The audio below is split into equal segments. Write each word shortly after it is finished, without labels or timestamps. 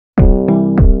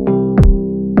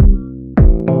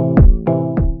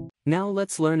Now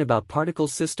let's learn about particle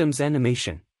systems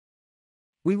animation.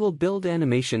 We will build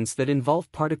animations that involve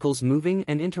particles moving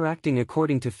and interacting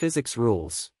according to physics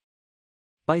rules.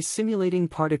 By simulating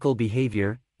particle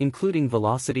behavior, including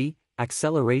velocity,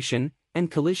 acceleration,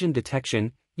 and collision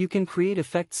detection, you can create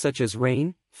effects such as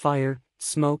rain, fire,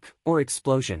 smoke, or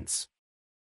explosions.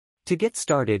 To get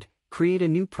started, create a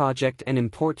new project and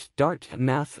import Dart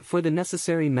Math for the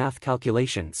necessary math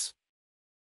calculations.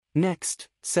 Next,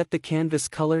 set the canvas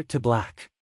color to black.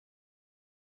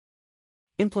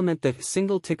 Implement the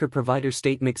single ticker provider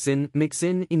state mixin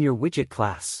in your widget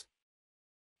class.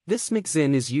 This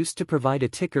mixin is used to provide a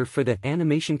ticker for the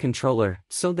AnimationController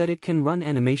so that it can run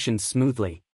animations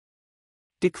smoothly.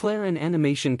 Declare an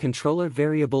AnimationController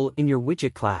variable in your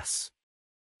widget class.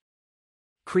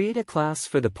 Create a class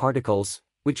for the particles,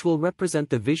 which will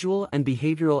represent the visual and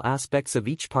behavioral aspects of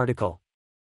each particle.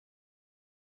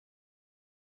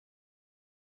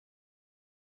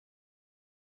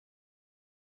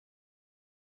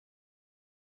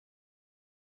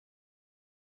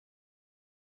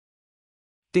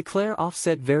 Declare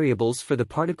offset variables for the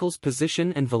particle's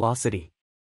position and velocity.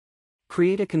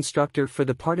 Create a constructor for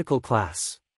the particle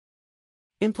class.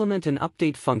 Implement an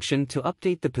update function to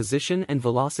update the position and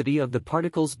velocity of the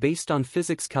particles based on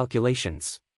physics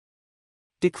calculations.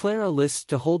 Declare a list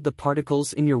to hold the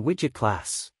particles in your widget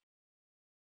class.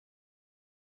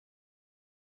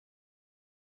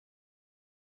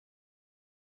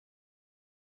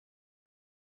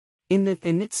 In the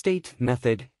initState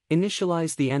method,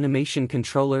 initialize the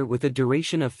AnimationController with a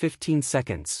duration of 15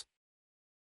 seconds.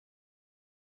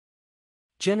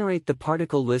 Generate the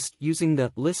particle list using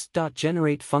the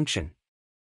list.generate function.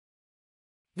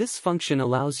 This function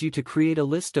allows you to create a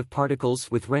list of particles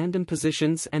with random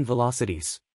positions and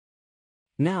velocities.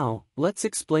 Now, let's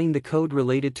explain the code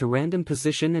related to random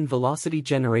position and velocity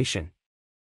generation.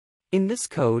 In this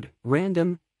code,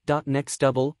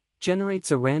 random.nextDouble generates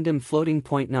a random floating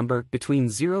point number between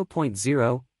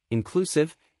 0.0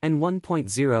 inclusive, and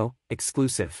 1.0,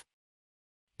 exclusive.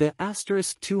 The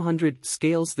 *200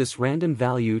 scales this random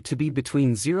value to be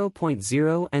between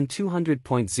 0.0 and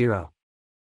 200.0.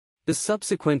 The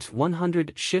subsequent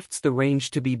 100 shifts the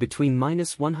range to be between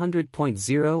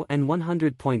 -100.0 and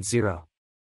 100.0.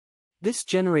 This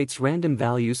generates random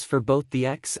values for both the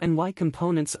x and y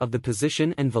components of the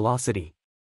position and velocity.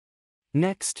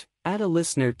 Next, add a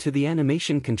listener to the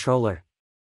AnimationController.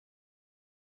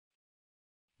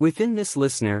 Within this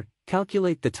listener,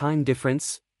 calculate the time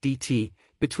difference, dt,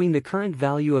 between the current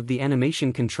value of the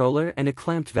AnimationController and a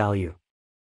clamped value.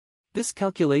 This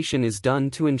calculation is done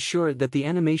to ensure that the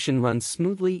animation runs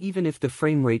smoothly even if the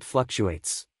frame rate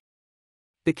fluctuates.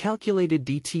 The calculated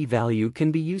dt value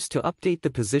can be used to update the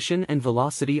position and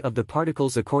velocity of the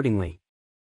particles accordingly.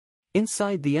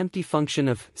 Inside the empty function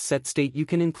of setState, you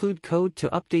can include code to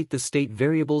update the state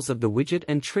variables of the widget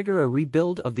and trigger a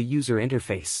rebuild of the user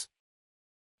interface.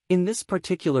 In this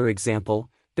particular example,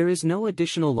 there is no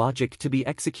additional logic to be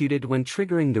executed when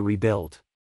triggering the rebuild.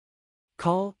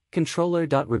 Call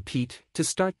controller.repeat to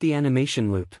start the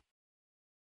animation loop.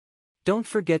 Don't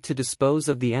forget to dispose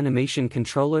of the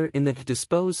AnimationController in the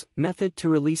dispose method to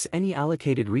release any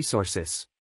allocated resources.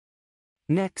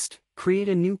 Next, create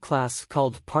a new class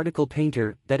called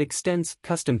ParticlePainter that extends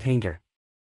CustomPainter.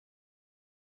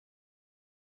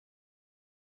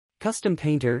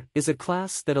 CustomPainter is a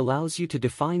class that allows you to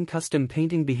define custom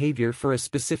painting behavior for a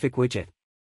specific widget.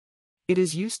 It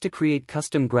is used to create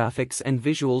custom graphics and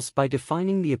visuals by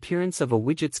defining the appearance of a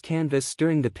widget's canvas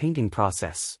during the painting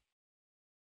process.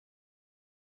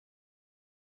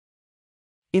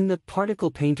 In the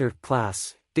ParticlePainter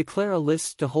class, declare a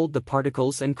list to hold the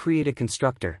particles and create a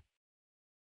constructor.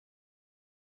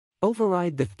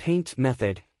 Override the paint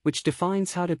method, which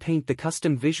defines how to paint the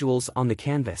custom visuals on the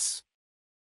canvas.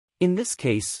 In this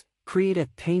case, create a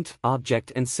paint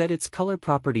object and set its color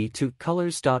property to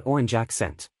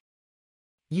colors.orangeAccent.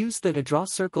 Use the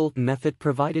drawCircle method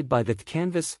provided by the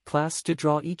canvas class to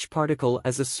draw each particle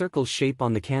as a circle shape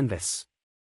on the canvas.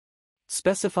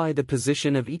 Specify the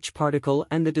position of each particle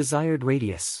and the desired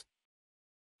radius.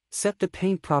 Set the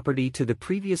paint property to the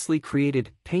previously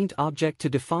created paint object to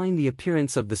define the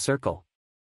appearance of the circle.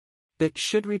 The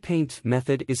shouldRepaint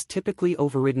method is typically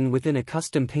overridden within a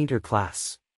CustomPainter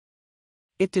class.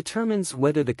 It determines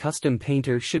whether the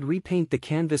CustomPainter should repaint the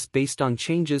canvas based on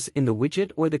changes in the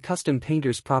widget or the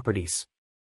CustomPainter's properties.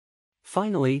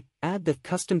 Finally, add the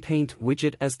CustomPaint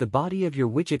widget as the body of your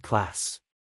widget class.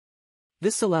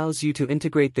 This allows you to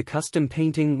integrate the custom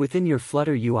painting within your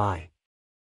Flutter UI.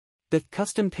 The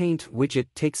CustomPaint widget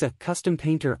takes a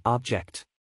CustomPainter object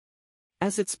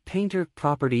as its painter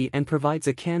property and provides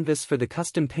a canvas for the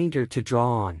CustomPainter to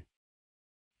draw on.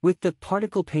 With the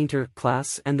ParticlePainter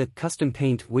class and the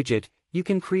CustomPaint widget, you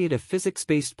can create a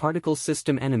physics-based particle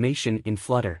system animation in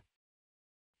Flutter.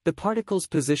 The particles'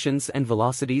 positions and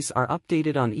velocities are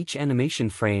updated on each animation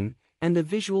frame, and the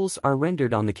visuals are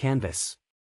rendered on the canvas.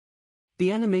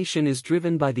 The animation is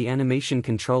driven by the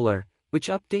AnimationController, which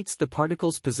updates the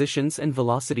particles' positions and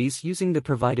velocities using the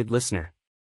provided listener.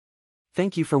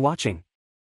 Thank you for watching.